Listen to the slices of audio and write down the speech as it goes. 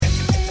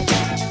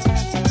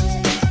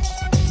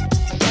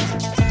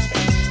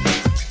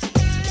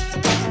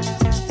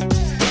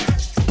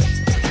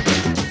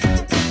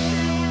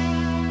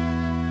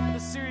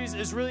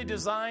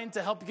designed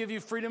to help give you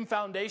freedom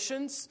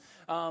foundations.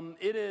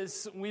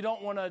 We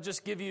don't want to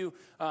just give you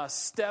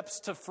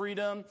steps to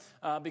freedom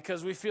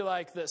because we feel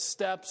like the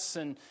steps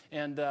and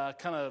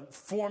kind of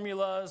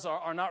formulas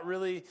are not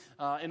really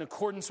in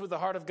accordance with the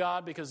heart of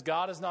God, because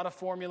God is not a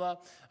formula.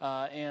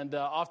 And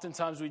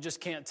oftentimes we just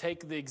can't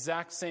take the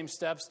exact same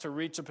steps to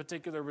reach a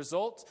particular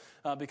result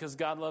because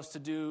God loves to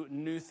do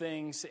new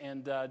things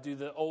and do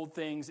the old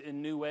things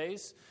in new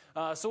ways.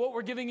 So what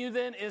we're giving you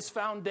then is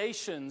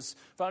foundations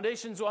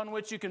on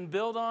which you can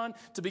build on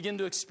to begin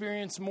to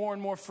experience more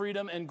and more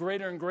freedom and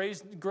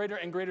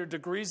greater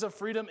degrees of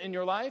freedom in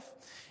your life.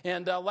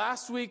 And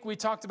last week we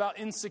talked about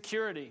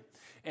insecurity.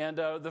 And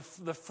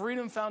the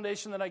freedom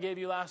foundation that I gave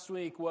you last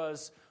week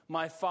was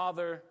my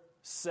Father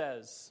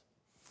says.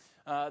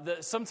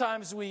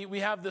 Sometimes we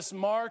have this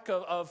mark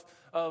of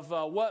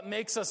what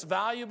makes us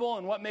valuable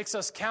and what makes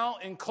us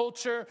count in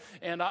culture.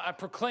 And I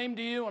proclaimed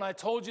to you, and I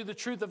told you the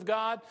truth of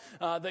God,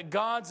 that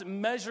God's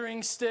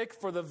measuring stick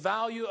for the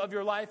value of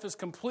your life is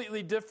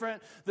completely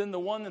different than the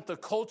one that the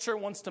culture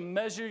wants to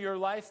measure your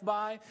life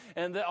by.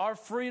 And that our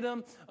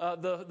freedom,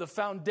 the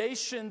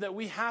foundation that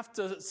we have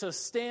to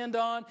stand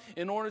on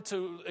in order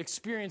to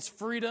experience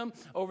freedom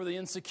over the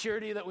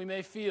insecurity that we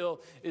may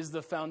feel, is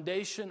the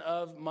foundation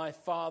of my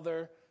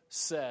Father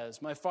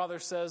says. My Father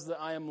says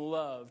that I am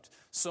loved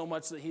so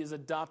much that He has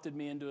adopted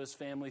me into His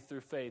family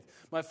through faith.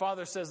 My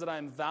Father says that I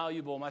am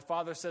valuable. My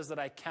Father says that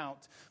I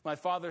count. My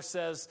Father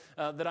says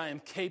that I am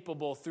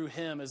capable through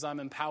Him as I'm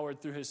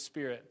empowered through His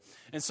Spirit.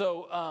 And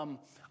so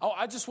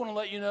I just want to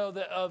let you know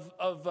that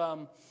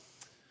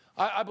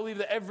I believe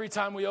that every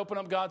time we open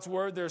up God's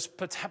Word, there's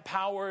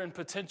power and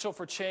potential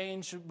for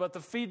change. But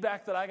the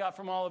feedback that I got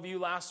from all of you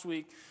last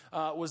week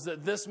was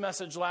that this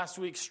message last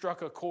week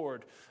struck a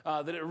chord,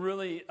 that it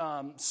really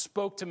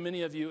spoke to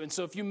many of you. And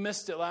so if you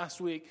missed it last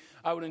week,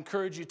 I would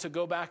encourage you to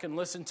go back and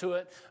listen to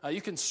it.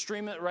 You can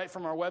stream it right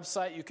from our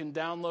website. You can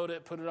download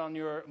it, put it on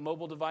your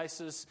mobile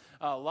devices.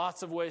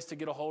 Lots of ways to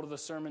get a hold of the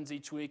sermons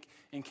each week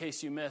in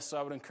case you missed. So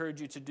I would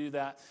encourage you to do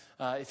that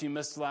if you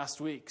missed last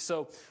week.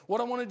 So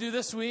what I want to do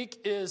this week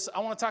is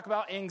I want to talk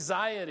about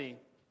anxiety,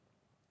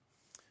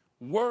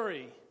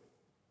 worry.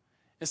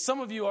 And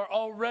some of you are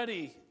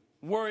already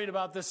worried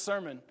about this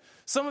sermon.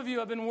 Some of you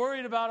have been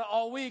worried about it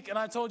all week, and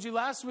I told you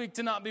last week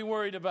to not be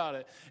worried about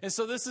it. And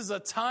so this is a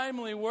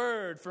timely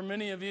word for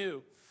many of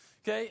you.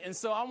 Okay, and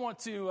so I want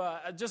to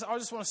I just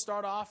want to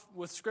start off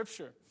with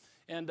Scripture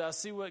and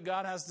see what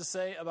God has to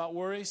say about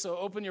worry. So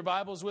open your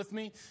Bibles with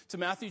me to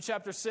Matthew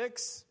chapter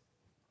 6,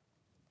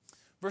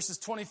 verses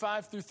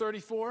 25 through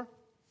 34.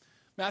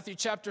 Matthew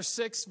chapter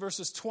 6,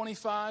 verses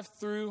 25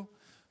 through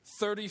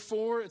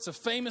 34. It's a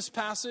famous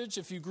passage.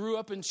 If you grew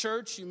up in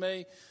church, you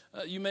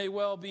may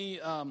well be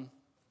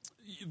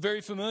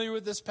very familiar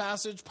with this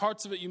passage.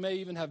 Parts of it you may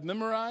even have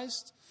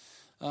memorized.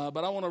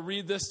 But I want to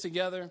read this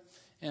together,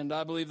 and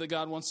I believe that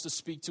God wants to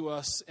speak to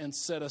us and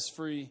set us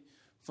free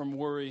from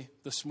worry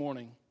this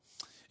morning.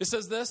 It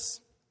says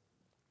this,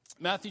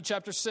 Matthew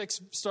chapter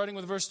 6, starting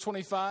with verse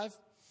 25.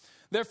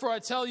 Therefore I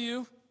tell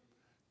you,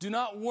 do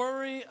not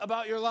worry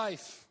about your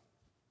life,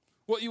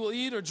 what you will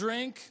eat or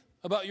drink,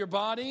 about your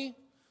body,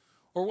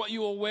 or what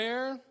you will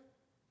wear.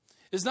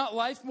 Is not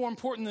life more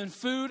important than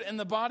food, and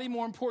the body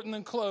more important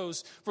than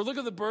clothes? For look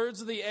at the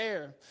birds of the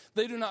air.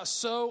 They do not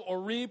sow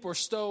or reap or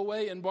stow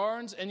away in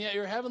barns, and yet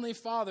your heavenly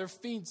Father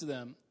feeds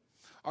them.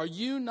 Are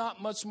you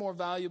not much more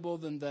valuable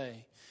than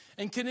they?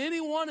 And can any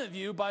one of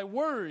you, by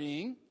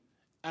worrying,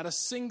 add a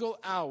single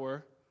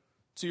hour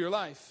to your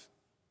life?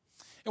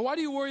 And why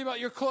do you worry about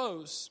your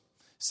clothes?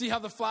 See how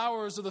the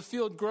flowers of the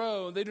field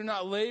grow. They do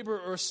not labor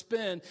or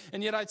spin.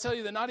 And yet I tell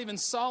you that not even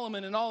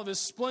Solomon in all of his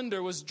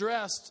splendor was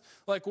dressed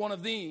like one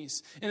of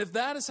these. And if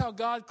that is how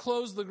God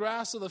clothes the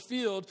grass of the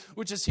field,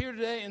 which is here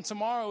today and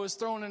tomorrow is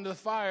thrown into the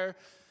fire,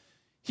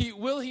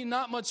 will he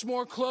not much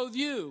more clothe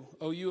you,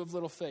 O you of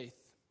little faith?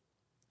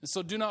 And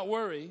so do not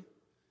worry,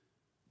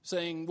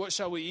 saying, what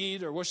shall we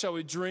eat, or what shall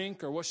we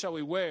drink, or what shall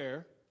we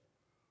wear?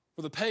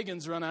 For the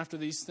pagans run after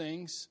these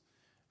things,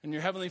 and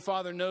your heavenly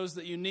Father knows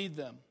that you need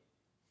them.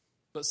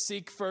 But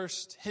seek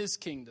first His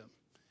kingdom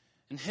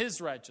and His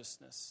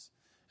righteousness,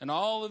 and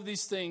all of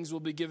these things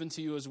will be given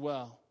to you as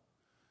well.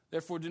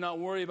 Therefore, do not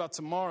worry about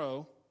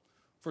tomorrow,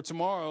 for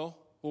tomorrow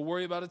will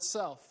worry about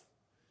itself.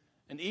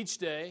 And each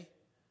day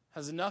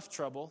has enough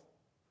trouble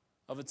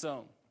of its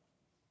own.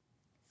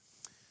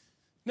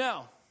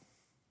 Now,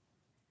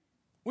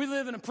 we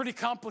live in a pretty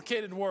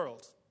complicated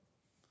world.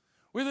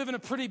 We live in a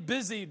pretty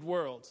busied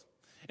world.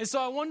 And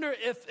so I wonder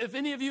if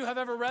any of you have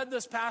ever read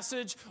this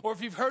passage, or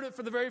if you've heard it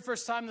for the very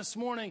first time this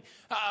morning.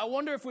 I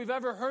wonder if we've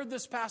ever heard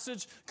this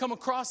passage, come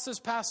across this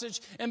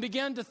passage, and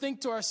began to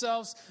think to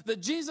ourselves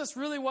that Jesus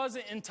really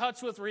wasn't in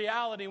touch with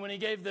reality when He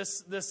gave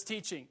this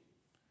teaching.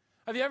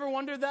 Have you ever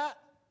wondered that?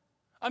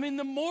 I mean,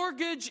 the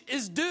mortgage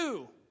is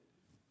due.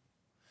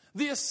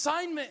 The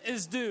assignment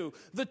is due.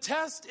 The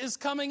test is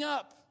coming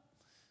up.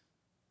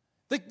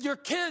 Your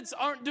kids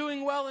aren't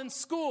doing well in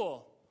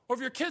school. Or if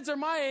your kids are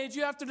my age,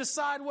 you have to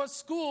decide what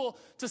school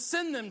to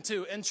send them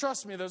to. And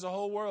trust me, there's a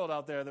whole world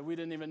out there that we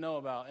didn't even know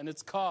about. And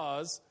it's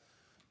cause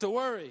to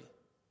worry.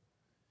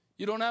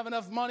 You don't have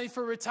enough money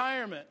for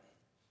retirement,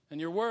 and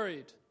you're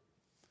worried.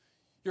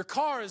 Your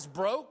car is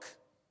broke,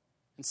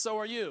 and so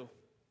are you.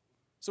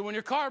 So when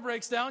your car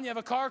breaks down, you have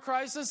a car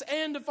crisis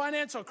and a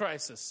financial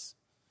crisis.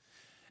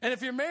 And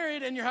if you're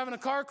married and you're having a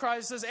car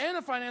crisis and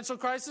a financial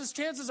crisis,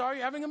 chances are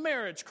you're having a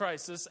marriage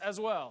crisis as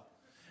well.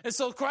 And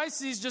so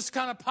crises just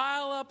kind of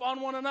pile up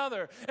on one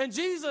another. And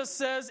Jesus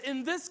says,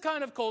 in this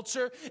kind of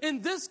culture,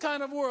 in this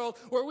kind of world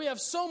where we have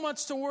so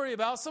much to worry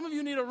about, some of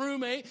you need a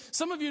roommate,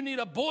 some of you need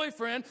a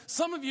boyfriend,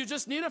 some of you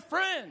just need a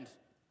friend.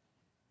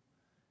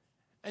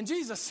 And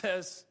Jesus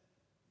says,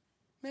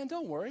 man,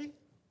 don't worry.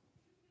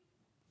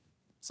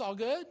 It's all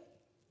good.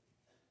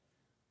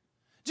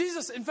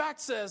 Jesus, in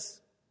fact,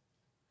 says,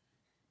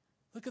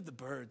 look at the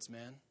birds,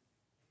 man.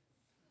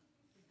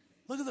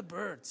 Look at the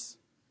birds.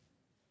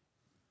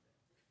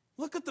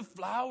 Look at the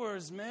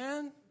flowers,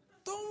 man.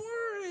 Don't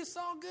worry, it's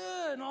all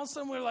good. And all of a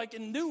sudden we're like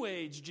in New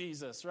Age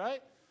Jesus,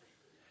 right?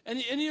 And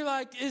you're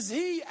like, is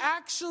he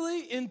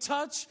actually in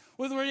touch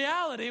with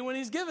reality when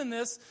he's given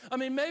this? I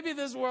mean, maybe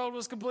this world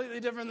was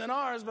completely different than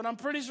ours, but I'm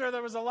pretty sure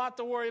there was a lot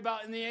to worry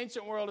about in the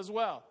ancient world as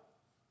well.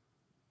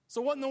 So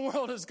what in the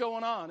world is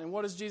going on, and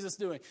what is Jesus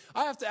doing?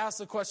 I have to ask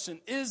the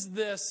question, is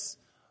this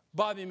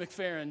Bobby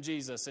McFerrin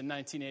Jesus in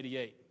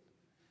 1988?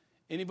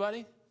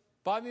 Anybody?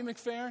 Bobby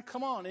McFerrin?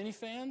 Come on, any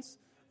fans?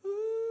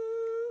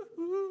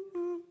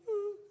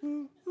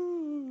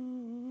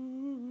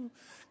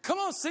 Come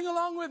on, sing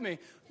along with me.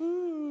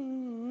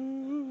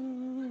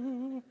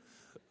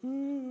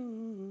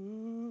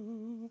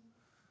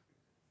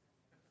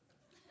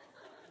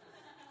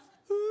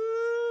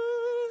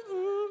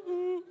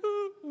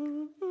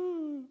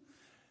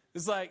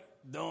 It's like,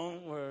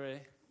 don't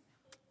worry.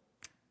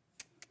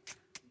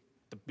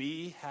 To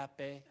be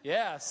happy.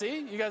 Yeah, see?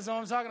 You guys know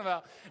what I'm talking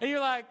about. And you're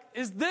like,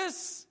 is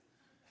this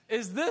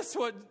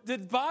what,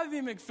 did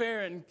Bobby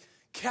McFerrin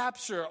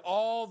capture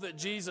all that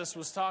Jesus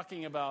was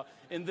talking about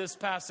in this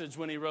passage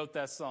when he wrote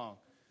that song?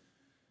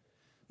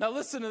 Now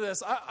listen to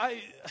this.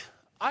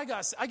 I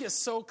get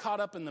so caught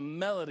up in the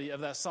melody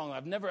of that song.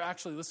 I've never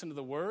actually listened to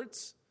the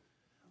words.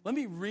 Let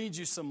me read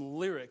you some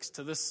lyrics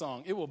to this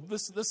song.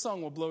 This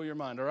song will blow your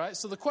mind, all right?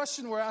 So the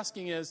question we're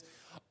asking is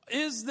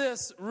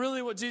this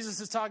really what Jesus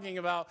is talking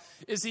about?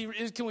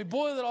 Can we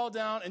boil it all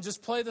down and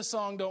just play the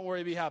song, Don't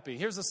Worry, Be Happy?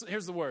 Here's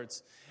the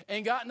words.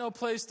 Ain't got no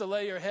place to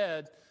lay your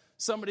head.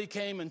 Somebody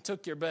came and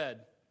took your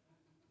bed.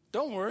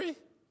 Don't worry,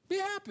 be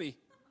happy.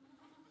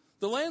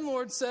 The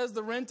landlord says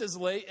the rent is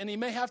late and he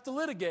may have to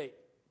litigate.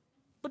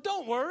 But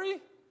don't worry,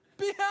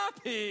 be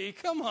happy.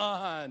 Come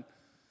on.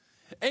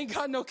 Ain't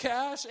got no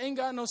cash, ain't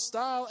got no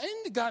style,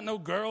 ain't got no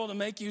girl to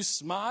make you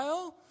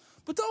smile.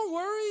 But don't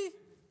worry,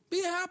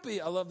 be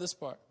happy. I love this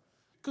part.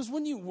 Because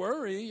when you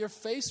worry, your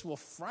face will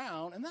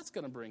frown, and that's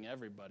going to bring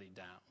everybody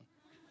down.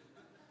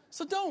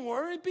 So don't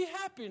worry, be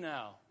happy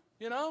now,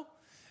 you know?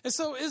 And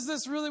so is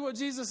this really what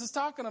Jesus is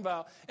talking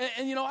about?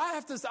 And you know, I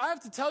have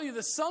to tell you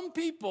that some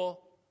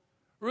people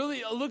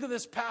really look at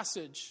this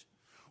passage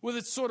with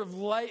its sort of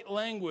light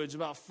language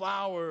about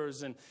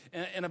flowers and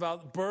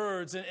about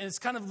birds. And it's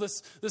kind of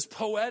this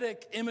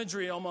poetic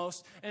imagery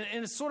almost. And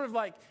it's sort of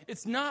like,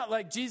 it's not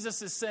like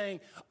Jesus is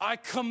saying, I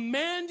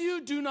command you,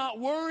 do not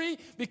worry,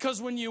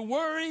 because when you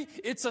worry,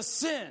 it's a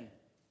sin.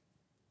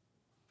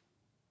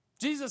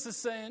 Jesus is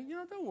saying, you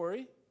know, don't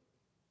worry.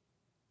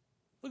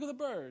 Look at the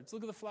birds,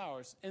 look at the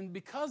flowers. And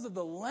because of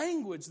the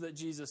language that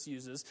Jesus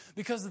uses,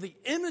 because of the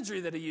imagery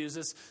that he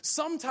uses,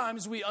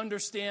 sometimes we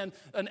understand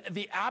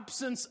the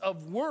absence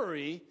of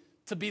worry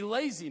to be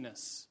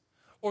laziness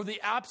or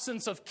the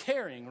absence of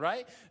caring,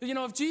 right? You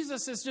know, if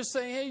Jesus is just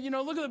saying, hey, you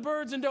know, look at the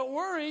birds and don't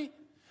worry,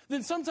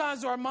 then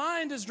sometimes our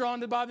mind is drawn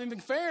to Bobby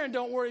McFerrin,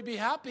 don't worry, be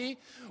happy,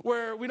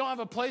 where we don't have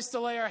a place to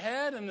lay our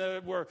head and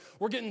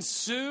we're getting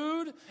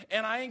sued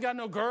and I ain't got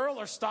no girl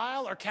or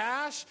style or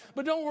cash,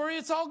 but don't worry,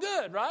 it's all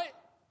good, right?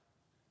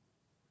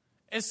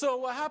 And so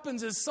what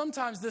happens is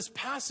sometimes this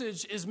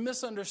passage is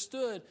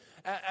misunderstood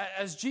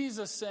as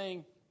Jesus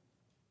saying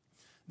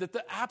that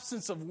the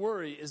absence of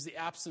worry is the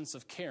absence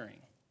of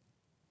caring.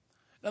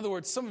 In other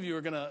words, some of you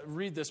are going to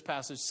read this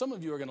passage. Some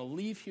of you are going to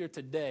leave here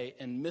today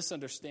and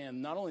misunderstand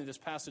not only this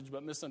passage,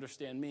 but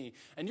misunderstand me.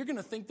 And you're going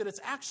to think that it's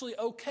actually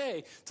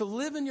okay to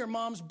live in your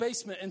mom's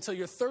basement until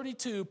you're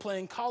 32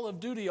 playing Call of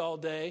Duty all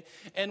day.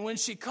 And when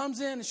she comes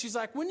in and she's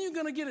like, when are you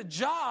going to get a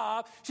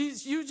job?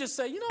 You just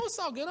say, you know, it's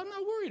all good. I'm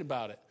not worried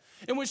about it.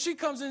 And when she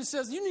comes in and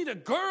says, you need a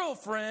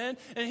girlfriend,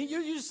 and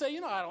you just say,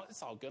 you know,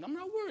 it's all good. I'm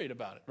not worried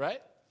about it,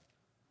 right?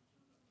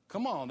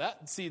 Come on.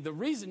 The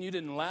reason you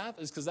didn't laugh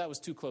is because that was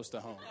too close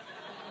to home.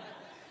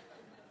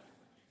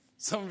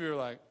 Some of you are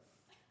like,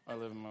 I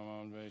live in my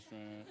mom's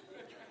basement.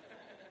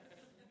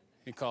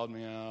 He called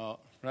me out,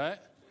 right?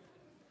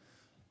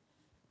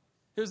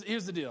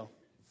 Here's the deal.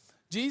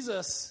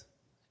 Jesus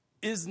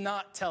is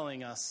not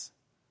telling us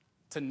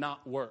to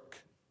not work.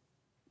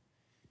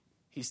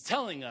 He's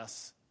telling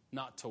us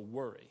not to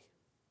worry.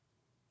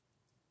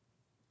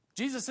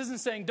 Jesus isn't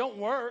saying don't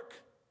work.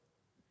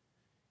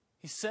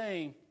 He's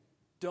saying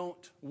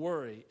don't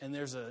worry. And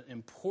there's an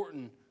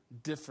important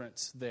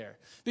difference there.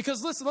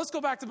 Because listen, let's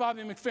go back to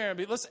Bobby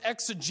McFerrin. Let's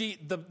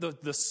exegete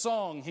the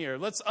song here.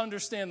 Let's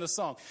understand the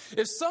song.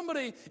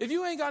 If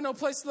you ain't got no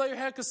place to lay your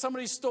head because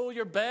somebody stole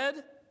your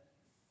bed,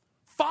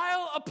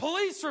 file a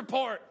police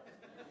report.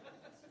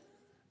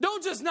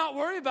 Don't just not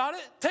worry about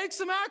it. Take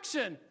some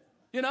action,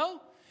 you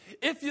know?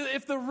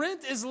 If the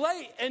rent is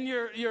late and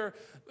your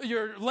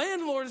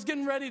landlord is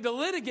getting ready to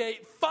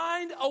litigate,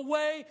 find a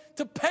way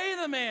to pay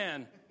the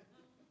man.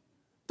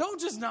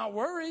 Don't just not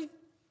worry.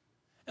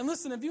 And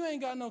listen, if you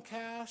ain't got no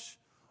cash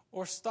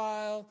or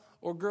style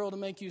or girl to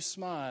make you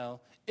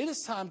smile, it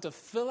is time to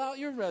fill out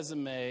your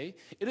resume.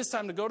 It is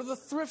time to go to the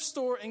thrift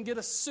store and get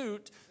a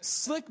suit,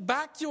 slick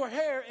back your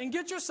hair, and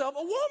get yourself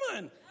a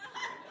woman.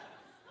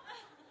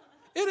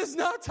 It is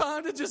not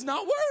time to just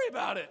not worry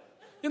about it.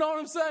 You know what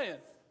I'm saying?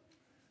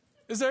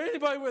 Is there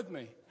anybody with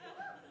me?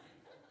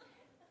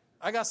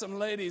 I got some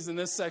ladies in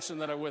this section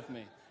that are with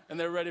me, and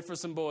they're ready for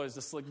some boys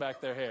to slick back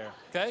their hair,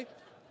 okay?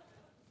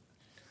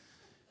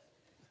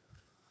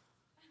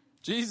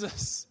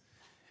 Jesus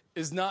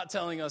is not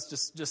telling us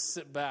just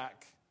sit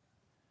back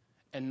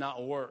and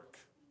not work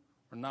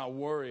or not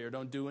worry or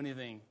don't do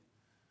anything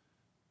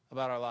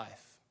about our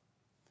life.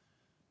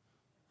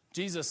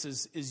 Jesus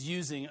is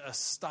using a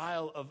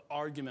style of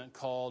argument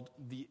called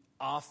the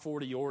a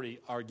fortiori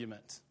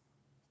argument.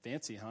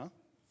 Fancy, huh?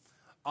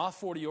 A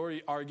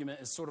fortiori argument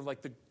is sort of like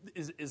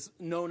is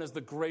known as the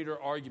greater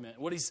argument.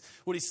 What he's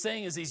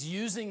saying is he's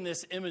using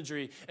this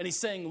imagery and he's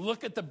saying,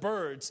 look at the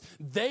birds.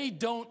 They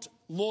don't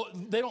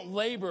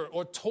labor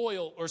or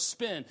toil or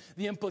spin.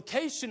 The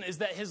implication is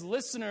that his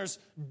listeners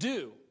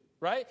do.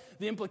 Right?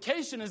 The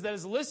implication is that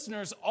his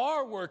listeners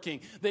are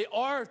working. They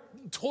are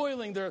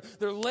toiling. They're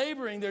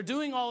laboring. They're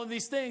doing all of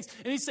these things.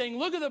 And he's saying,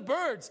 look at the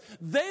birds.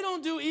 They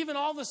don't do even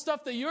all the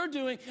stuff that you're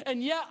doing,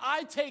 and yet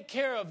I take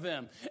care of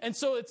them. And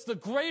so it's the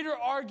greater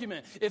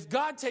argument. If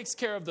God takes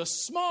care of the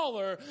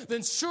smaller,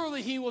 then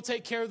surely he will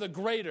take care of the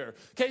greater.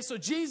 Okay, so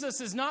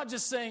Jesus is not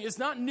just saying, it's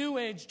not New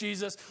Age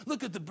Jesus,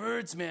 look at the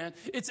birds, man.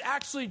 It's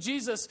actually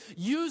Jesus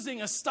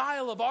using a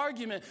style of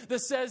argument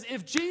that says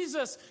if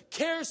Jesus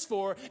cares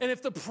for, and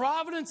if the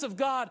providence of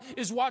God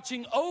is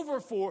watching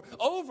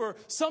over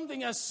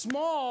something as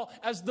small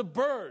as the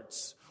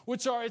birds,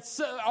 which are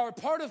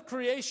part of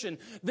creation,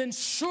 then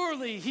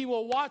surely he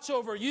will watch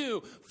over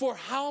you, for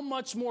how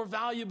much more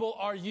valuable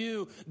are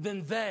you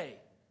than they?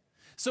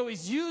 So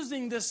he's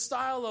using this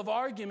style of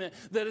argument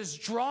that is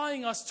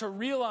drawing us to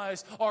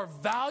realize our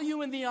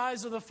value in the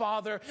eyes of the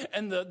Father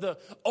and the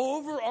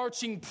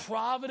overarching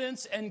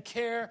providence and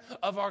care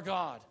of our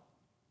God.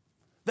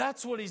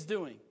 That's what he's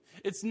doing.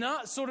 It's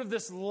not sort of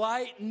this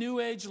light New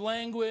Age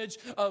language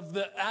of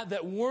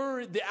that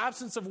worry. The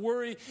absence of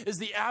worry is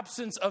the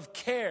absence of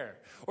care,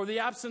 or the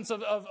absence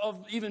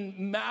of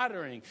even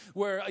mattering,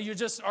 where you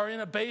just are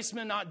in a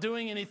basement not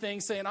doing anything,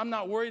 saying, I'm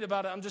not worried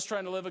about it, I'm just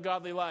trying to live a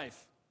godly life,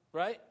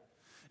 right?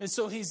 And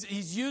so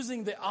he's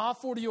using the a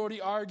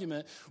fortiori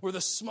argument where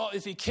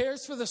if he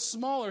cares for the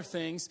smaller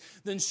things,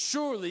 then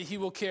surely he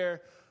will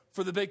care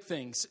for the big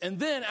things. And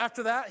then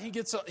after that, he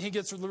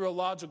gets real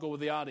logical with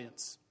the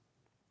audience.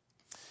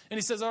 And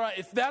he says, all right,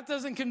 if that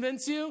doesn't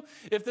convince you,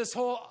 if this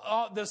whole,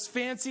 this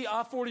fancy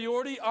a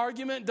fortiori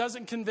argument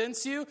doesn't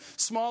convince you,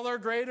 smaller,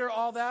 greater,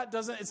 all that,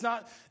 it's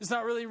not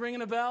really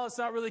ringing a bell, it's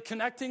not really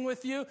connecting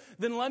with you,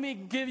 then let me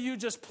give you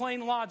just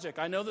plain logic.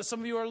 I know that some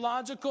of you are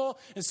logical,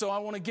 and so I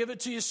want to give it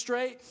to you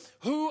straight.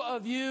 Who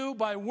of you,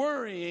 by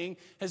worrying,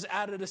 has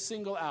added a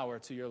single hour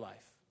to your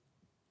life?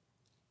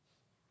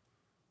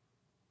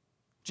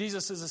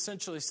 Jesus is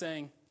essentially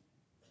saying,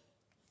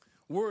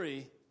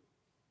 worry,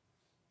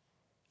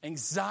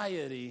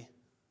 anxiety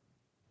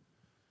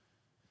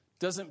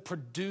doesn't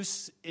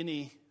produce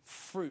any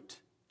fruit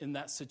in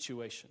that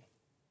situation.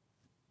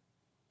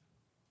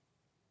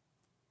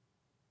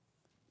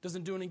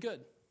 Doesn't do any good.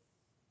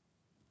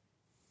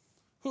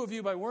 Who of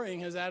you, by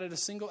worrying, has added a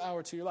single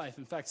hour to your life?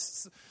 In fact,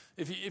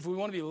 if we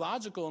want to be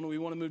logical and we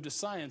want to move to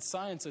science,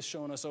 science has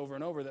shown us over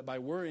and over that by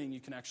worrying, you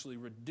can actually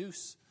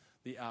reduce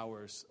the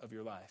hours of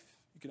your life.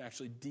 You can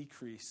actually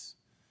decrease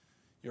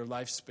your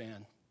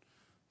lifespan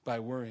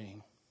by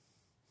worrying.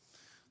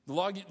 The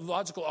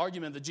logical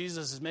argument that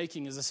Jesus is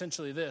making is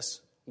essentially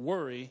this: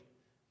 worry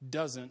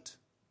doesn't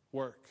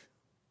work.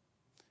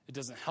 It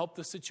doesn't help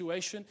the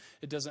situation.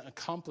 It doesn't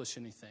accomplish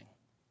anything.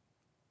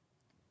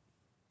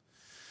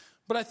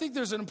 But I think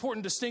there's an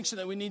important distinction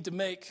that we need to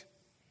make,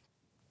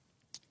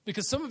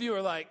 because some of you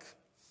are like,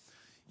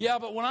 yeah,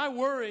 but when I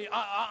worry,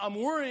 I'm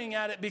worrying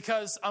at it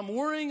because I'm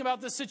worrying about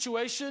the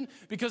situation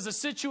because the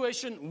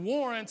situation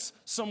warrants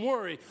some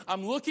worry.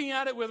 I'm looking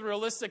at it with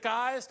realistic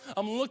eyes.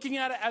 I'm looking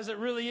at it as it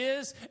really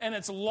is, and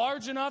it's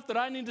large enough that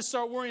I need to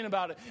start worrying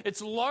about it.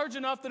 It's large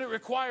enough that it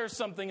requires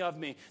something of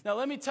me. Now,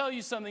 let me tell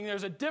you something.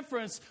 There's a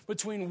difference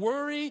between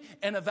worry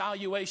and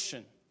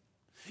evaluation.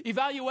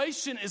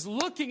 Evaluation is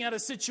looking at a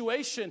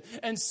situation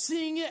and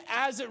seeing it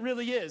as it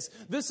really is.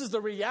 This is the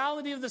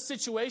reality of the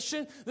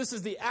situation. This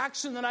is the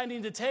action that I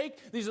need to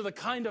take. These are the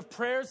kind of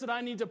prayers that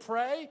I need to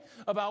pray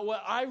about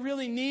what I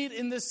really need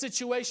in this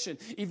situation.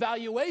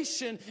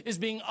 Evaluation is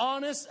being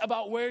honest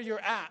about where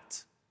you're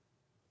at.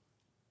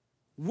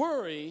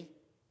 Worry,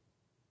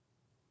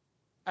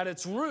 at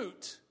its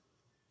root,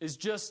 is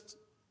just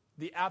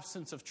the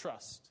absence of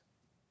trust.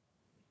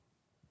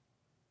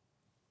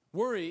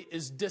 Worry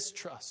is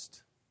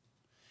distrust.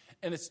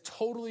 And it's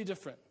totally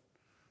different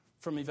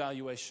from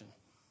evaluation.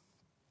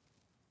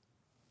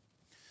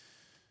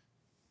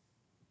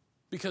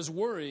 Because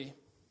worry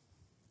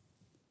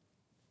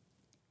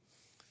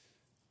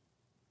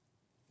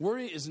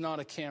is not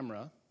a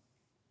camera,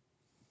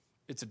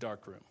 it's a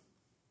dark room.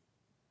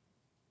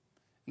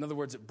 In other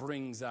words, it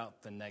brings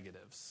out the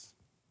negatives.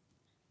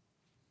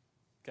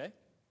 Okay?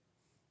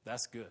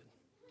 That's good.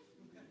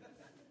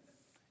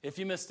 If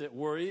you missed it,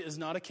 worry is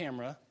not a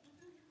camera,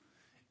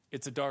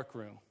 it's a dark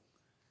room.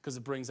 Because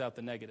it brings out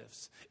the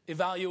negatives.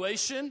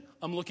 Evaluation,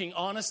 I'm looking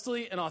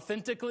honestly and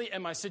authentically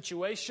at my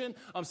situation.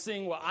 I'm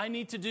seeing what I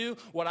need to do,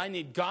 what I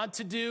need God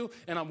to do,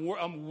 and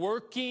I'm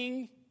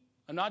working.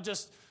 I'm not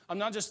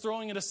just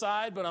throwing it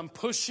aside, but I'm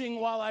pushing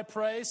while I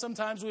pray.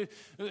 Sometimes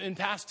in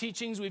past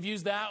teachings, we've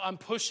used that. I'm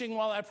pushing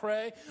while I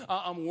pray.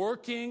 I'm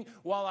working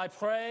while I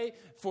pray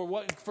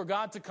for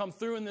God to come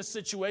through in this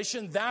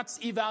situation.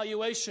 That's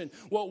evaluation.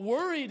 What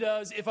worry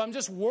does, if I'm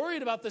just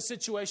worried about the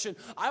situation,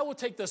 I will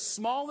take the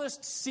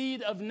smallest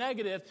seed of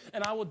negative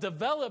and I will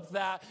develop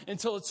that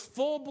until it's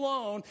full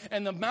blown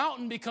and the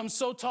mountain becomes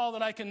so tall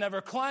that I can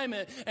never climb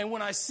it. And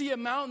when I see a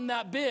mountain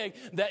that big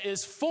that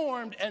is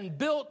formed and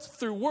built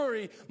through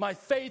worry, my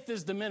faith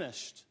is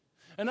diminished.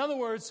 In other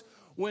words,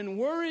 when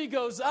worry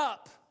goes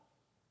up,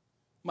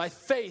 my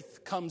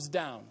faith comes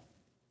down.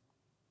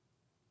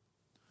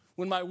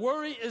 When my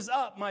worry is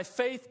up, my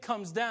faith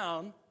comes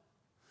down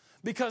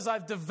because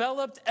I've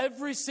developed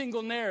every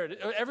single narrative,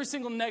 every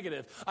single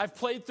negative. I've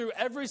played through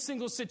every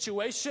single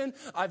situation.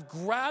 I've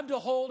grabbed a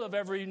hold of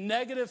every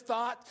negative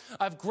thought.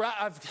 I've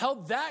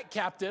held that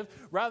captive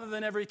rather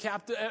than every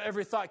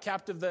thought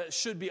captive that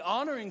should be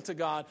honoring to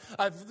God.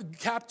 I've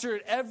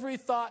captured every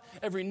thought,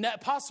 every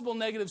possible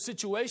negative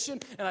situation,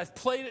 and I've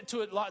played it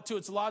to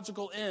its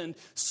logical end,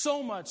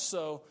 so much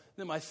so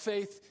that my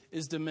faith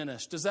is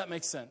diminished. Does that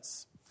make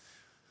sense?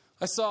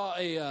 I saw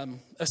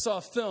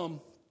a film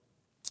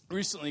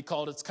recently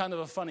called It's Kind of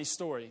a Funny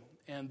Story.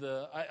 And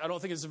I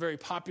don't think it's a very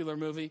popular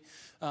movie,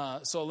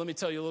 so let me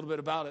tell you a little bit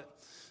about it.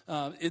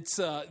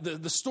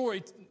 The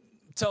story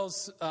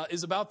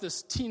is about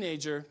this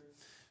teenager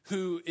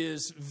who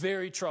is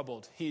very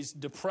troubled. He's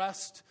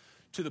depressed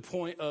to the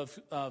point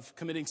of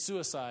committing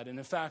suicide. And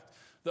in fact,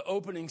 the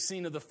opening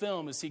scene of the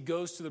film is he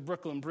goes to the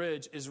Brooklyn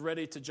Bridge, is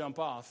ready to jump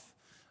off,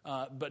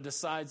 but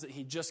decides that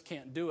he just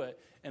can't do it.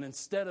 And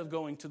instead of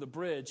going to the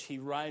bridge, he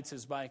rides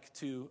his bike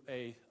to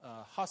a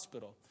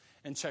hospital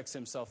and checks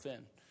himself in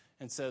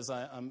and says,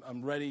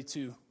 I'm ready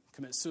to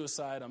commit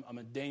suicide. I'm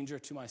a danger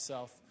to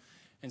myself.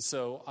 And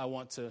so I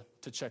want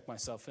to check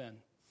myself in.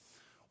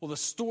 Well, the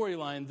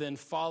storyline then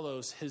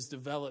follows his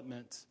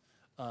development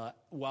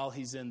while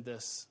he's in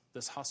this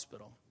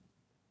hospital.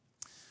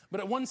 But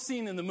at one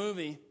scene in the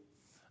movie,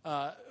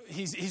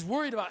 he's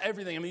worried about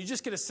everything. I mean, you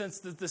just get a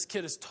sense that this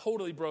kid is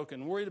totally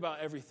broken, worried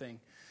about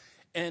everything.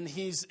 And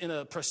he's in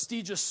a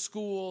prestigious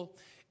school,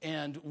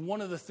 and one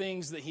of the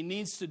things that he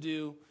needs to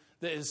do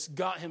that has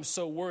got him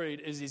so worried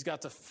is he's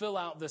got to fill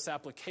out this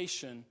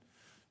application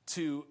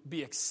to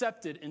be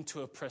accepted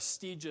into a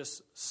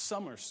prestigious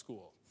summer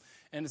school.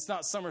 And it's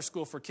not summer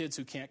school for kids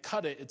who can't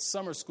cut it. It's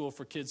summer school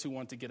for kids who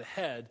want to get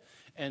ahead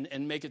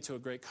and make it to a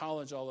great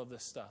college, all of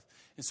this stuff.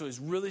 And so he's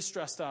really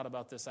stressed out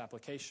about this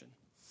application.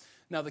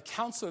 Now, the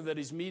counselor that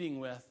he's meeting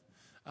with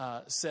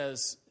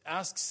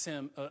asks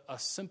him a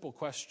simple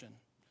question,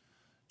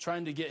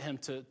 trying to get him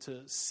to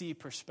see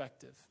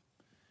perspective.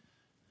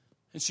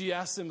 And she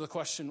asks him the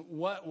question,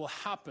 what will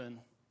happen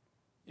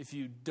if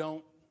you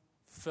don't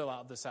fill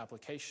out this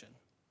application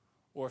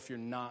or if you're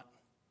not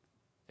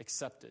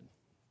accepted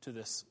to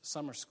this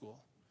summer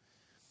school?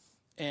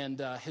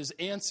 And his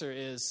answer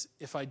is,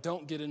 if I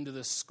don't get into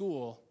this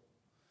school,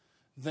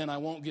 then I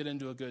won't get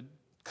into a good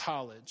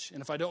college.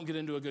 And if I don't get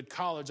into a good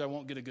college, I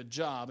won't get a good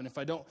job. And if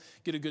I don't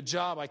get a good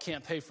job, I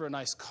can't pay for a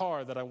nice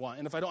car that I want.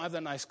 And if I don't have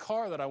that nice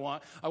car that I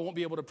want, I won't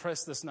be able to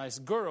press this nice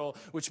girl,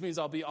 which means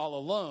I'll be all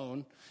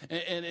alone.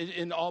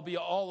 And I'll be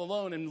all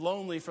alone and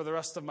lonely for the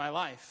rest of my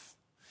life.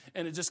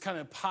 And it just kind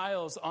of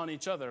piles on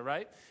each other,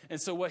 right?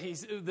 And so what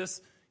he's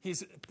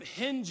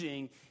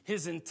hinging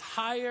his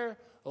entire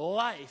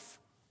life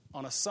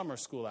on a summer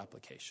school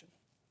application.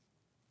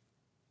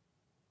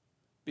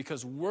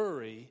 Because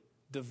worry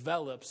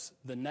develops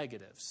the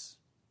negatives.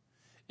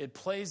 It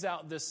plays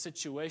out this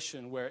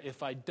situation where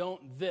if I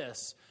don't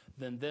this,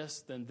 then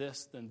this, then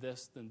this, then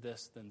this, then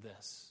this, then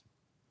this.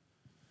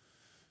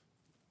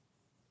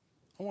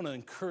 I want to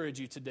encourage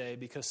you today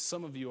because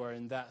some of you are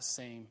in that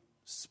same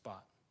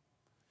spot.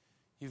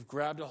 You've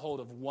grabbed a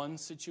hold of one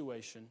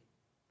situation.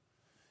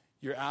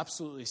 You're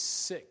absolutely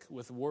sick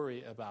with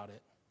worry about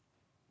it.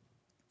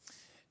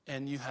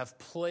 And you have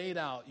played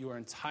out your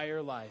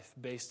entire life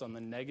based on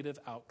the negative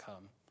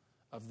outcome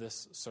of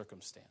this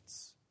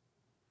circumstance.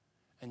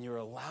 And you're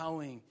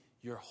allowing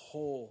your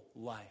whole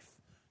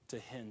life to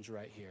hinge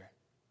right here.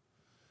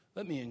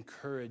 Let me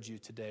encourage you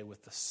today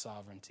with the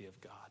sovereignty of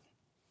God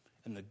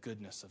and the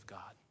goodness of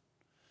God.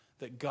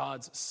 That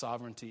God's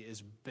sovereignty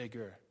is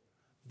bigger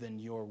than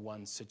your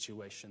one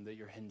situation that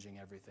you're hinging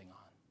everything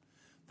on.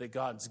 That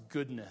God's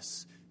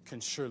goodness can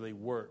surely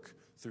work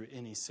through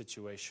any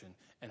situation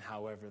and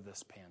however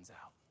this pans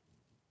out.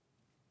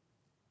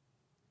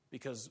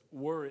 Because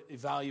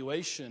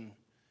evaluation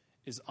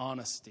is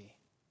honesty.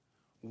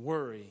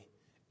 Worry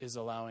is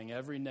allowing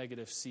every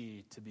negative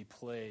seed to be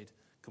played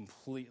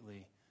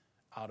completely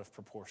out of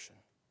proportion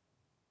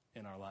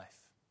in our life.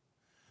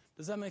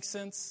 Does that make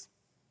sense?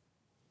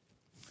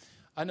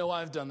 I know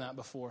I've done that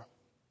before,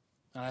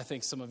 and I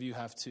think some of you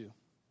have too.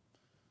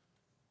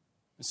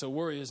 And so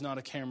worry is not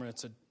a camera,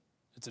 it's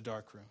a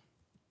dark room.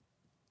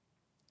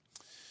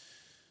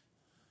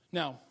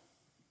 Now,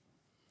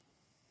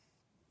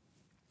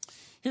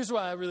 here's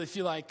why I really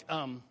feel like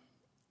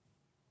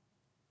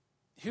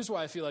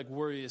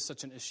worry is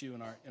such an issue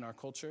in our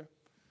culture.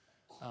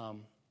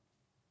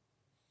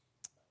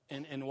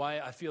 And why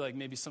I feel like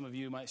maybe some of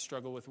you might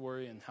struggle with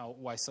worry, and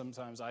why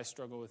sometimes I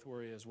struggle with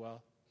worry as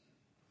well.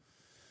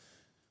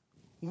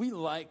 We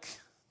like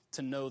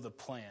to know the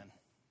plan,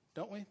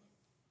 don't we?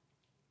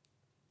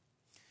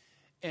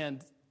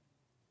 And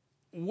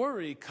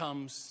worry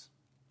comes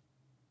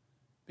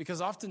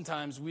because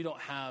oftentimes we don't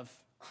have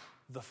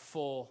the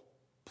full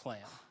plan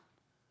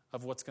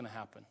of what's going to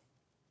happen.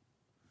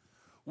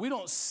 We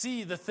don't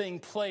see the thing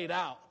played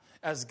out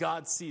as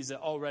God sees it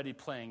already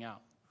playing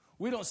out.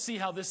 We don't see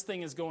how this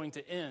thing is going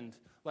to end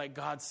like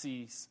God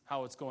sees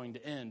how it's going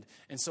to end.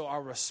 And so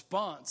our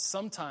response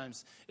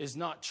sometimes is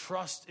not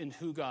trust in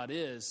who God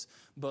is,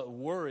 but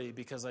worry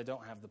because I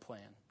don't have the plan.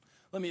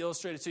 Let me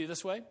illustrate it to you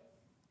this way.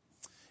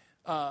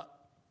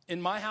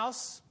 In my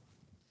house,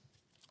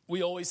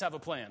 we always have a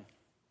plan.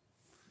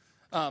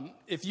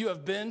 If you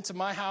have been to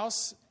my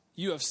house,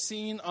 you have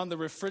seen on the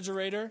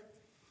refrigerator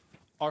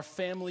our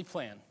family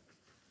plan.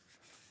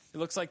 It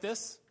looks like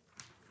this.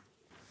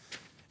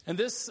 And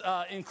this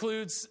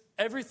includes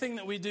everything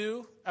that we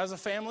do as a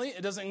family.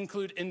 It doesn't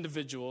include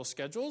individual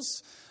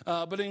schedules,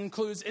 but it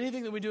includes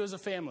anything that we do as a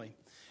family.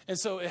 And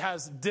so it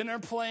has dinner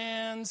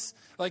plans.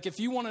 Like if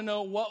you want to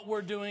know what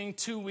we're doing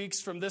 2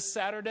 weeks from this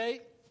Saturday,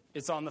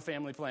 it's on the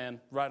family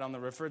plan right on the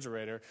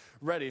refrigerator,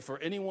 ready for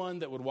anyone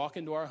that would walk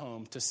into our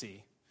home to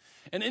see.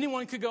 And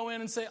anyone could go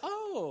in and say,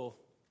 oh,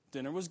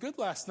 dinner was good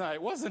last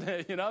night, wasn't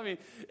it?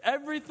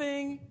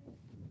 Everything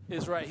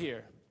is right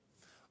here.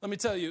 Let me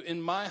tell you,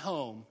 in my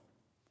home,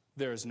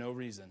 there is no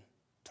reason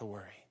to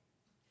worry.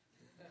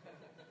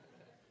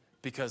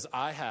 Because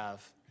I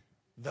have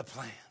the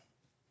plan.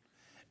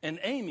 And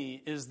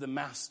Amy is the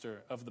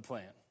master of the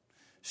plan.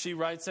 She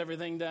writes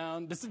everything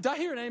down. Did I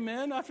hear an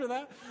amen after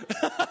that?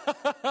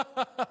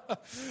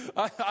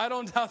 I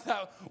don't doubt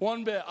that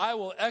one bit. I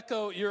will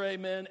echo your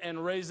amen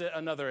and raise it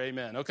another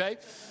amen, okay?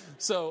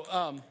 So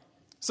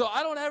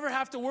I don't ever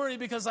have to worry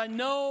because I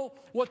know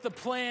what the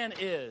plan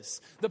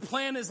is. The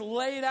plan is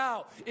laid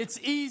out. It's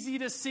easy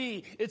to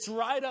see. It's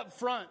right up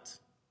front.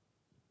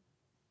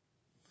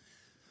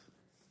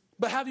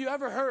 But have you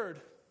ever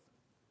heard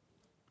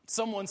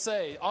someone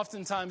say,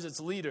 oftentimes it's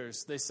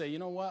leaders, they say, you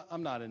know what,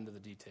 I'm not into the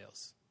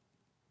details.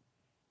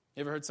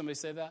 You ever heard somebody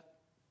say that?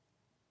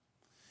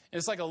 And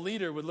it's like a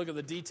leader would look at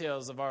the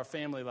details of our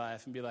family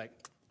life and be like,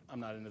 I'm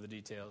not into the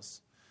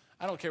details.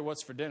 I don't care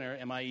what's for dinner.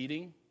 Am I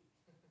eating?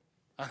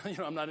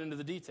 I'm not into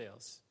the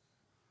details.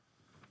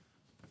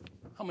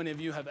 How many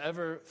of you have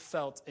ever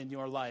felt in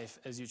your life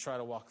as you try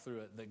to walk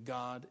through it that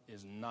God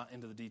is not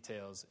into the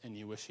details and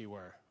you wish he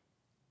were?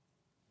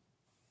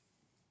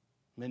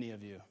 Many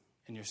of you,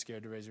 and you're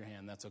scared to raise your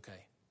hand. That's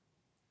okay.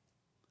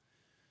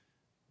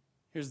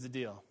 Here's the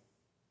deal.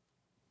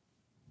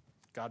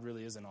 God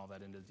really isn't all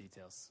that into the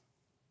details.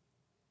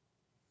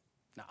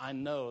 Now, I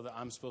know that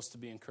I'm supposed to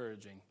be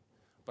encouraging,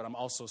 but I'm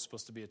also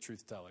supposed to be a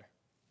truth teller.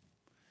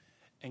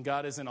 And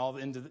God isn't all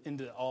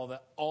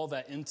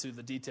that into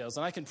the details.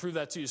 And I can prove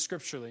that to you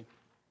scripturally.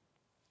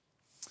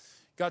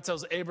 God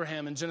tells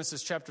Abraham in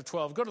Genesis chapter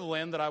 12, go to the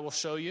land that I will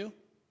show you.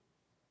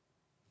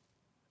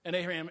 And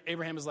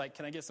Abraham is like,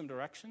 can I get some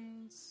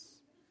directions?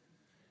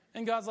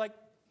 And God's like,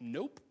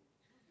 nope.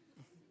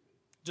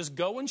 Just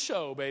go and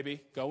show,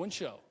 baby. Go and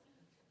show.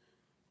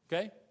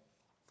 Okay?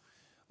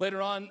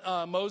 Later on,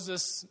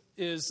 Moses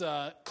is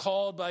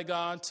called by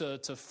God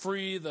to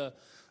free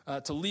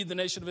to lead the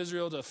nation of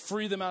Israel, to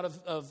free them out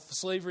of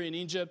slavery in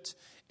Egypt.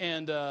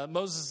 And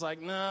Moses is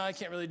like, no, I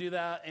can't really do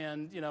that.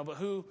 And, but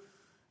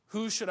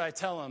who should I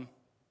tell him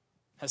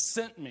has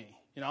sent me?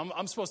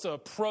 I'm supposed to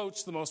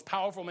approach the most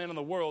powerful man in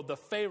the world, the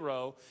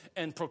Pharaoh,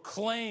 and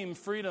proclaim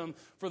freedom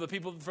for the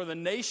people, for the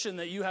nation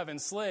that you have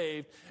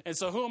enslaved. And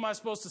so who am I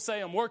supposed to say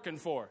I'm working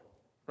for,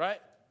 right?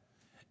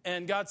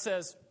 And God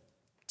says,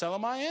 tell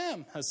him I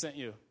am has sent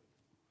you.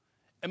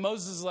 And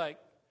Moses is like,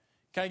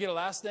 Can I get a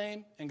last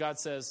name? And God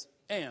says,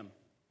 am.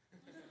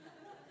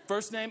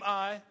 First name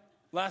I,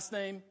 last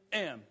name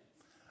am.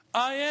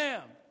 I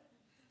am.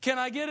 Can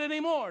I get any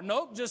more?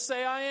 Nope, just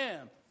say I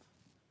am.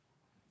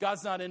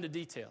 God's not into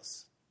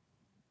details.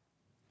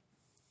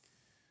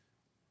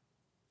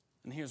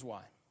 And here's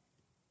why.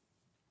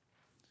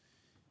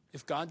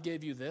 If God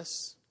gave you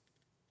this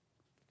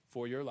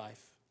for your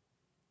life,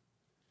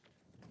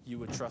 you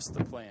would trust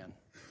the plan,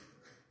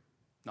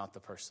 not the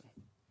person.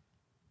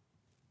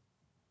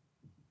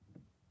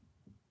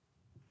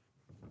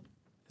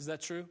 Is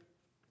that true?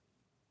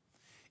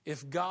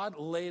 If God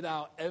laid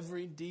out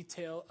every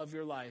detail of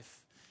your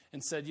life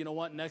and said, you know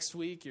what, next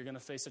week you're going to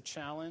face a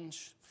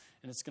challenge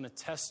and it's going to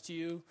test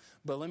you,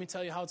 but let me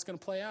tell you how it's going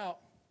to play out.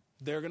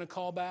 They're going to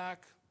call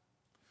back.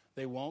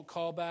 They won't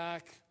call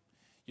back.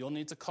 You'll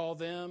need to call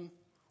them,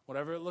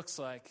 whatever it looks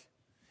like.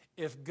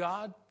 If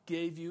God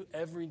gave you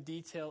every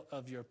detail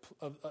of your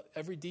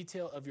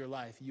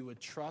life, you would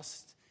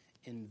trust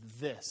in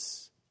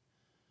this,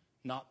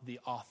 not the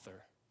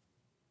author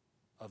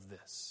of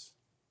this.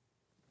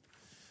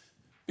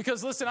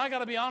 Because listen, I got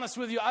to be honest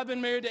with you. I've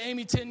been married to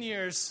Amy 10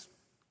 years,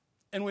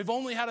 and we've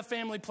only had a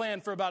family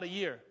plan for about a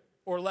year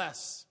or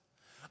less.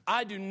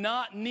 I do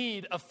not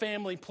need a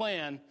family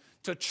plan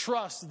to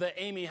trust that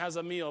Amy has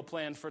a meal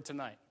planned for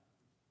tonight,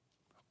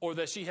 or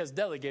that she has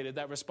delegated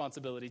that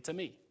responsibility to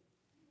me.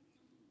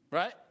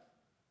 Right?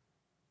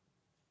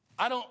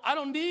 I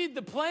don't need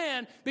the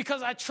plan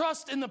because I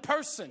trust in the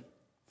person.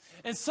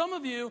 And some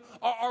of you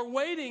are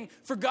waiting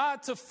for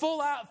God to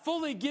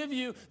fully give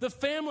you the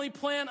family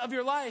plan of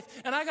your life.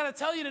 And I got to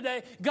tell you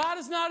today, God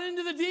is not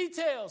into the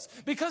details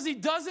because He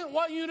doesn't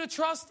want you to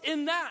trust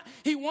in that.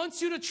 He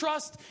wants you to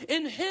trust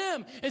in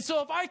Him. And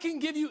so if I can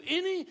give you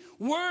any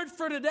word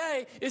for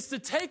today, it's to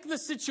take the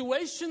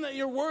situation that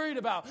you're worried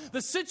about,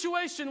 the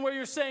situation where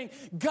you're saying,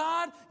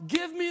 God,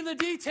 give me the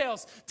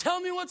details.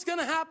 Tell me what's going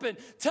to happen.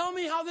 Tell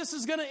me how this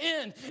is going to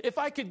end. If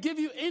I could give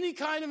you any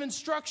kind of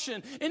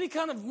instruction, any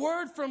kind of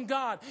word from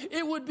God,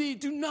 it would be,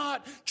 do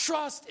not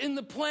trust in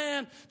the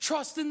plan,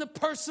 trust in the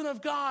person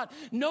of God.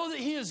 Know that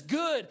He is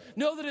good.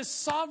 Know that His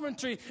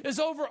sovereignty is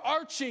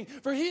overarching,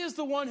 for He is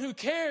the one who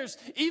cares,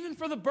 even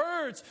for the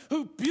birds,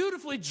 who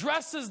beautifully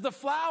dresses the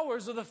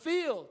flowers of the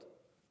field.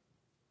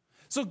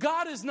 So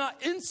God is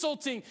not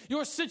insulting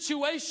your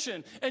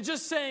situation and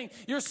just saying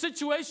your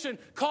situation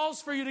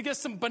calls for you to get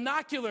some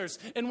binoculars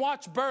and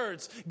watch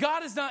birds.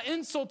 God is not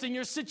insulting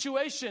your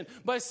situation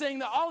by saying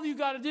that all you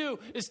got to do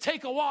is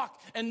take a walk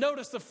and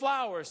notice the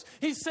flowers.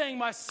 He's saying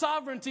my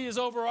sovereignty is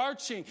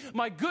overarching.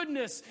 My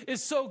goodness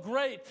is so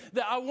great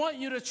that I want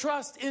you to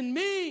trust in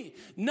me,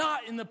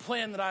 not in the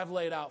plan that I've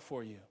laid out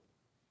for you.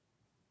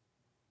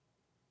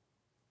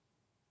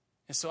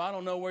 And so I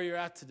don't know where you're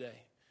at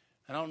today.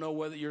 I don't know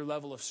whether your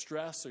level of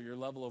stress or your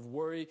level of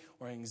worry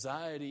or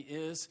anxiety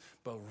is,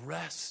 but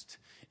rest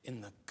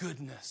in the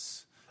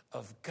goodness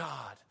of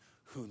God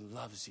who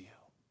loves you.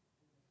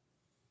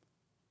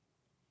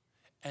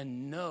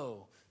 And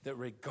know that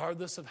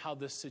regardless of how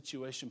this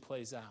situation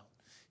plays out,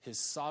 His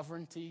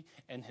sovereignty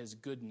and His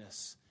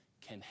goodness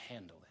can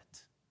handle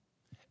it.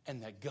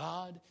 And that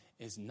God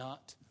is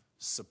not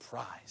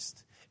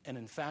surprised. And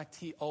in fact,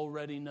 He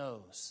already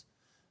knows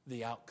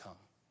the outcome.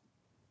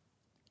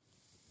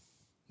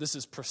 This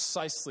is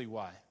precisely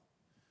why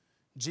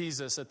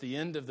Jesus, at the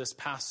end of this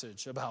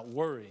passage about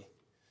worry,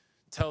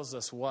 tells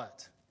us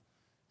what?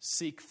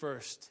 Seek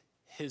first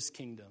His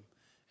kingdom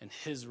and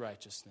His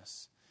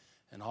righteousness,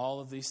 and all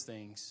of these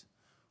things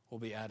will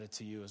be added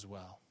to you as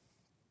well.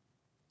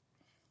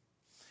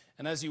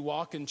 And as you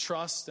walk in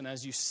trust and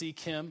as you seek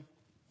Him,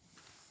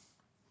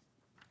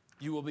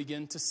 you will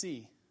begin to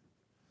see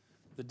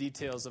the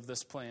details of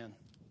this plan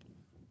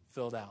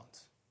filled out.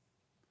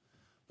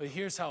 But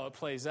here's how it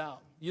plays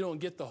out. You don't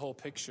get the whole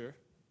picture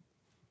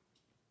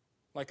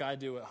like I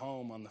do at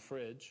home on the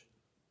fridge.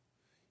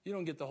 You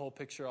don't get the whole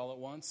picture all at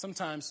once.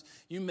 Sometimes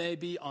you may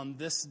be on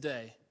this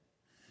day,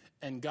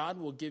 and God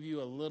will give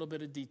you a little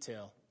bit of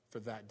detail for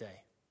that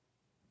day.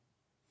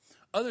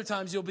 Other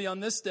times you'll be on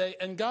this day,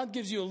 and God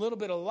gives you a little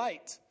bit of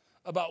light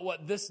about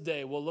what this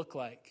day will look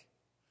like.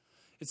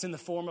 It's in the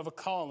form of a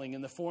calling,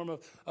 in the form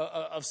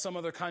of some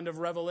other kind of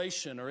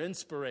revelation or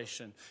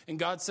inspiration. And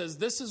God says,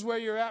 this is where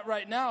you're at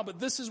right now, but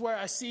this is where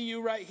I see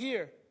you right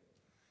here.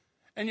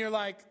 And you're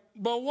like,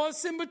 but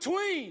what's in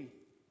between?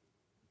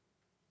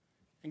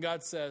 And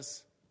God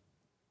says,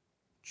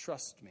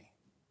 trust me.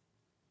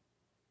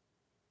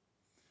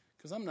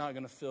 Because I'm not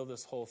going to fill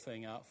this whole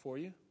thing out for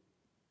you.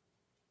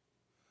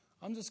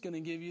 I'm just going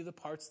to give you the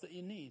parts that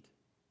you need.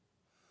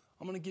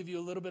 I'm going to give you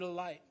a little bit of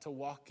light to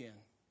walk in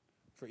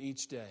for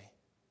each day,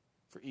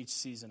 for each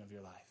season of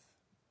your life.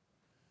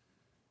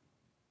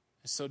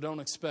 So don't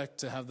expect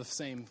to have the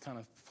same kind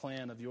of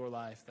plan of your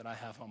life that I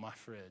have on my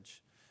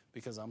fridge,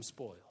 because I'm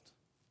spoiled.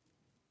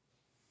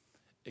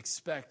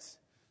 Expect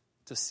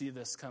to see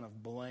this kind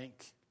of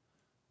blank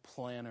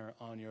planner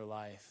on your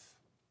life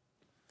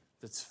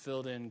that's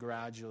filled in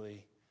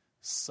gradually,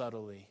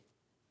 subtly,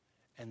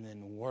 and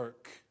then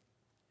work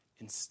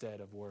instead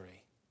of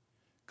worry,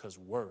 because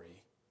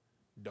worry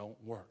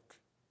don't work.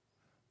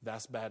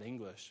 That's bad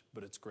English,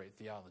 but it's great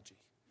theology.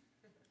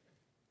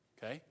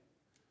 Okay?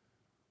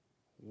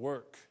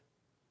 Work,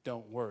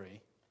 don't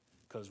worry,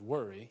 because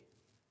worry,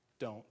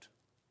 don't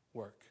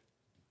work.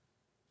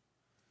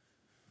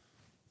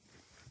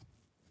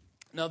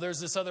 Now, there's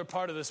this other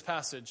part of this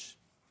passage.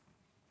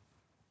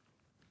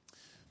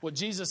 What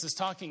Jesus is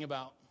talking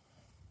about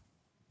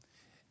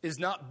is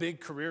not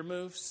big career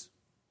moves.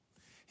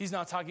 He's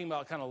not talking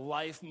about kind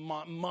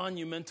of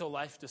monumental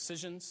life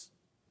decisions.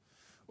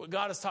 What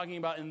God is talking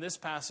about in this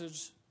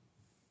passage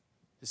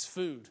is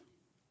food,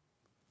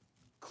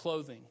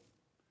 clothing,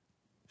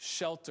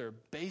 shelter,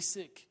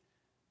 basic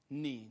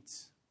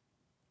needs.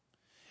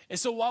 And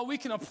so while we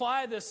can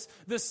apply this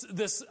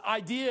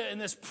idea and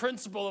this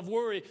principle of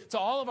worry to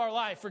all of our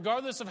life,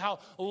 regardless of how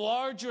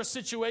large your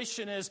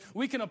situation is,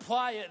 we can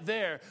apply it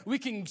there. We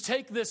can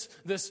take this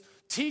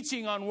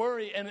teaching on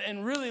worry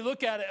and really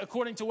look at it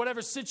according to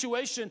whatever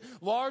situation,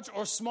 large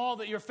or small,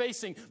 that you're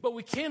facing. But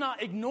we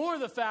cannot ignore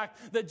the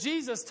fact that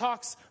Jesus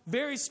talks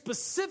very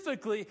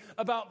specifically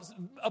about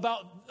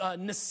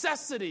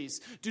necessities.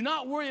 Do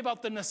not worry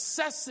about the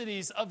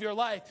necessities of your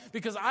life,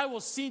 because I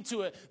will see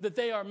to it that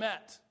they are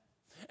met.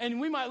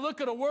 And we might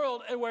look at a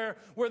world where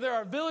there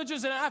are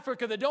villages in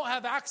Africa that don't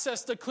have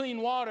access to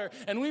clean water.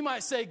 And we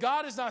might say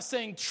God is not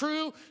saying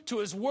true to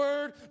his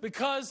word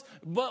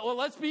but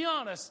let's be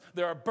honest,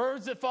 there are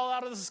birds that fall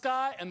out of the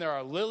sky and there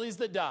are lilies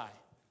that die.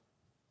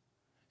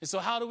 And so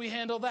how do we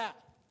handle that?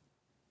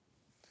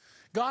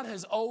 God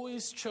has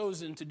always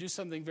chosen to do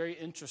something very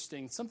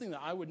interesting, something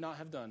that I would not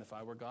have done if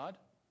I were God.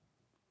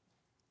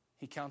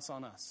 He counts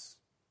on us.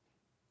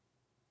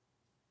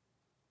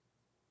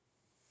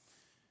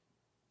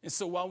 And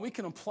so while we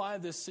can apply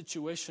this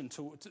situation,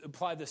 to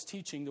apply this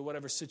teaching to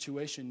whatever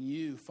situation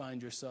you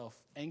find yourself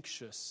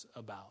anxious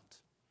about,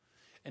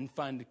 and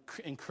find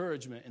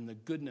encouragement in the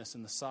goodness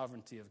and the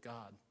sovereignty of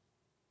God,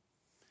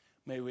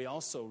 may we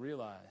also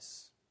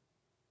realize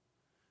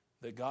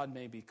that God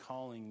may be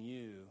calling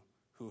you,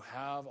 who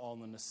have all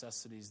the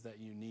necessities that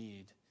you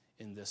need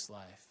in this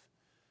life,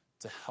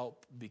 to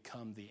help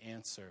become the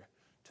answer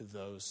to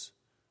those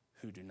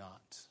who do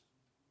not.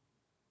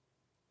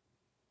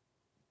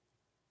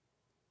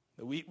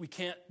 We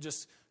can't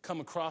just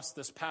come across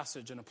this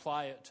passage and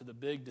apply it to the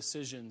big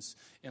decisions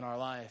in our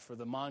life or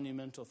the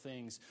monumental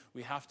things.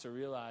 We have to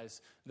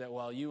realize that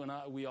while you and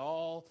I,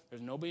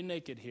 there's nobody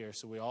naked here,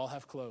 so we all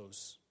have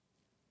clothes.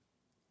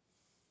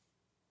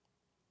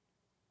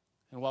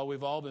 And while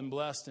we've all been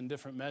blessed in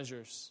different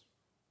measures,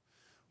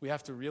 we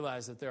have to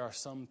realize that there are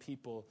some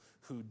people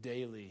who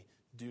daily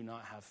do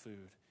not have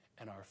food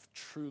and are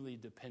truly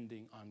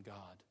depending on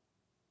God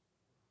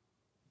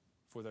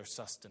for their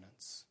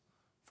sustenance,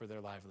 for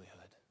their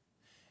livelihood.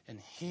 And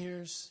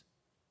here's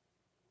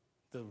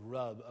the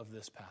rub of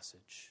this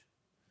passage,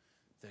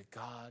 that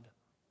God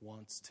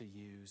wants to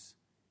use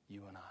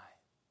you and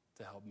I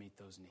to help meet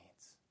those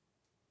needs.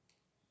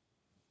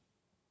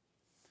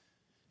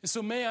 And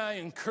so may I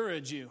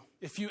encourage you,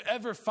 if you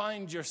ever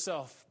find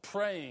yourself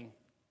praying,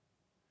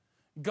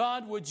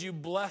 God, would you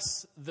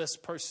bless this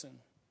person?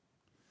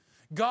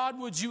 God,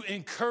 would you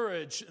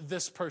encourage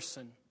this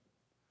person?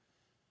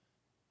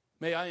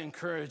 May I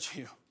encourage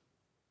you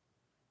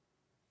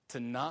to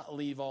not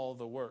leave all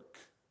the work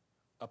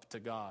up to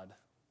God,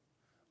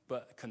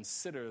 but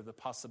consider the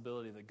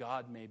possibility that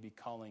God may be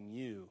calling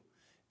you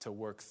to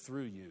work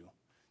through you,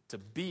 to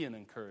be an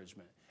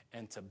encouragement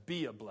and to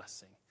be a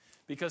blessing.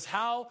 Because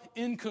how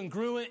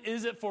incongruent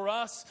is it for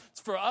us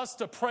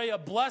to pray a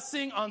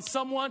blessing on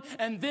someone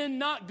and then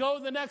not go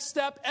the next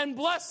step and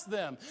bless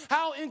them?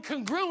 How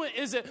incongruent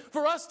is it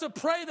for us to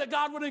pray that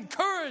God would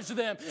encourage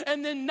them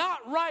and then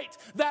not write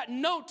that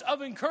note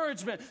of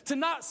encouragement, to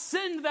not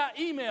send that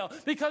email?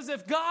 Because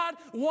if God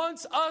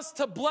wants us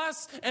to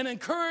bless and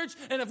encourage,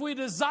 and if we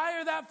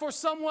desire that for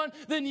someone,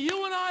 then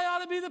you and I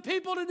ought to be the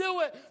people to do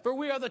it. For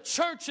we are the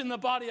church in the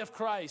body of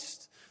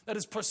Christ. That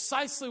is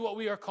precisely what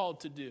we are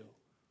called to do.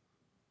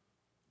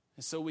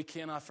 And so we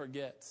cannot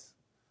forget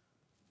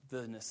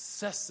the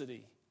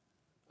necessity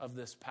of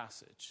this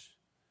passage.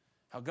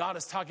 How God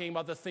is talking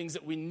about the things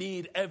that we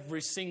need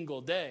every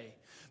single day.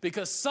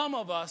 Because some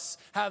of us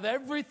have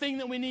everything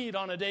that we need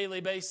on a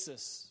daily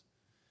basis.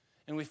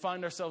 And we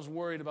find ourselves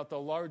worried about the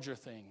larger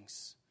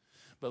things.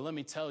 But let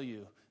me tell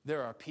you,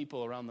 there are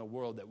people around the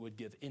world that would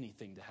give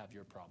anything to have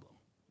your problem.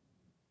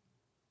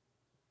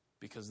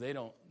 Because they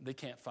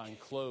can't find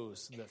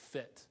clothes that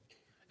fit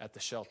at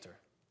the shelter.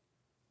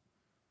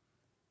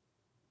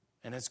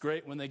 And it's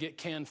great when they get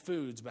canned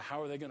foods, but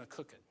how are they going to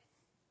cook it?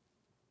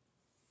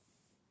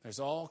 There's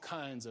all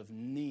kinds of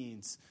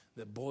needs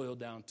that boil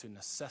down to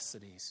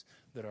necessities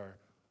that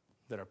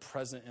are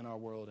present in our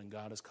world, and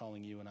God is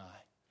calling you and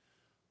I,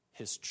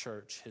 his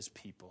church, his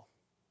people,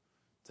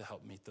 to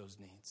help meet those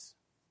needs.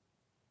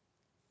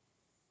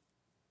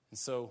 And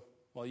so,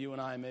 while you and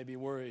I may be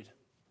worried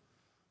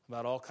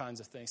about all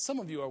kinds of things,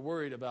 some of you are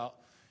worried about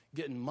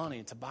getting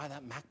money to buy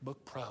that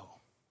MacBook Pro.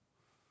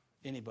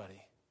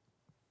 Anybody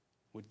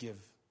would give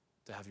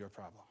to have your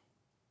problem.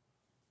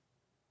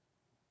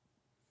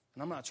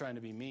 And I'm not trying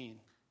to be mean.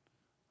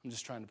 I'm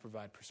just trying to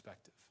provide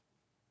perspective.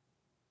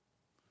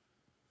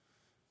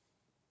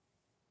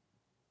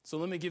 So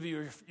let me give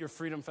you your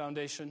freedom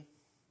foundation.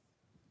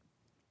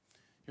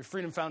 Your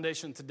freedom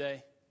foundation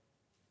today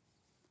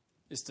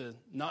is to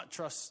not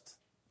trust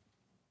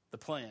the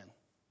plan,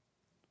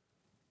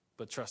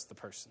 but trust the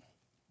person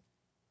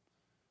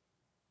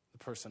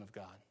of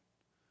God.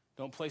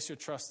 Don't place your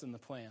trust in the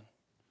plan.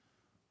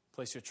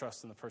 Place your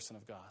trust in the person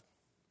of God.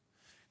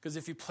 Because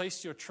if you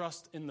place your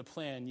trust in the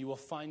plan, you will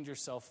find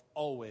yourself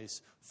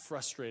always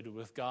frustrated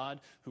with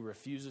God who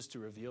refuses to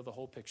reveal the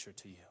whole picture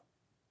to you.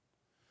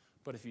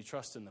 But if you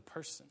trust in the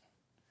person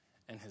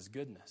and his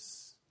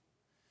goodness,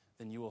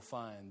 then you will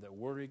find that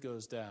worry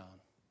goes down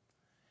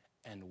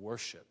and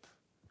worship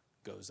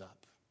goes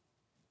up.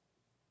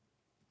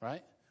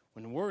 Right?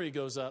 When worry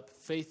goes up,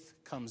 faith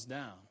comes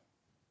down.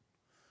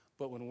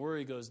 But when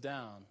worry goes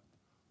down,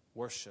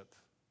 worship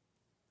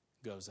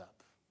goes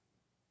up.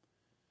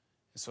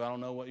 And so I don't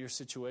know what your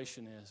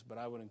situation is, but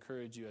I would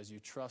encourage you, as you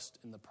trust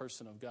in the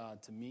person of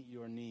God to meet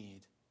your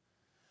need,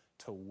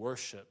 to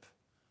worship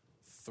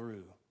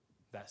through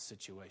that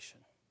situation.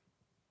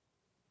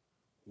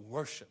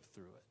 Worship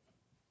through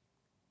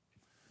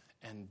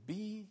it. And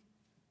be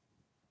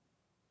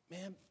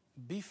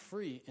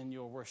free in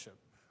your worship.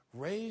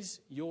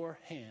 Raise your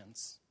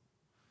hands.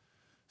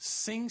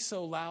 Sing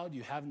so loud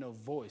you have no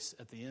voice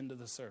at the end of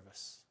the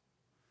service.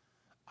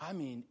 I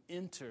mean,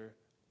 enter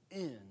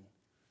in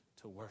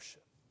to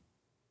worship.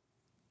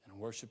 And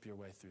worship your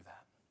way through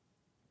that.